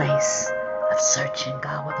that place of searching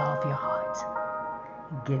God with all of your heart,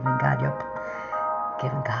 and giving God your plans.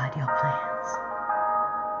 Give them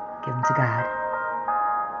to God.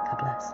 God bless.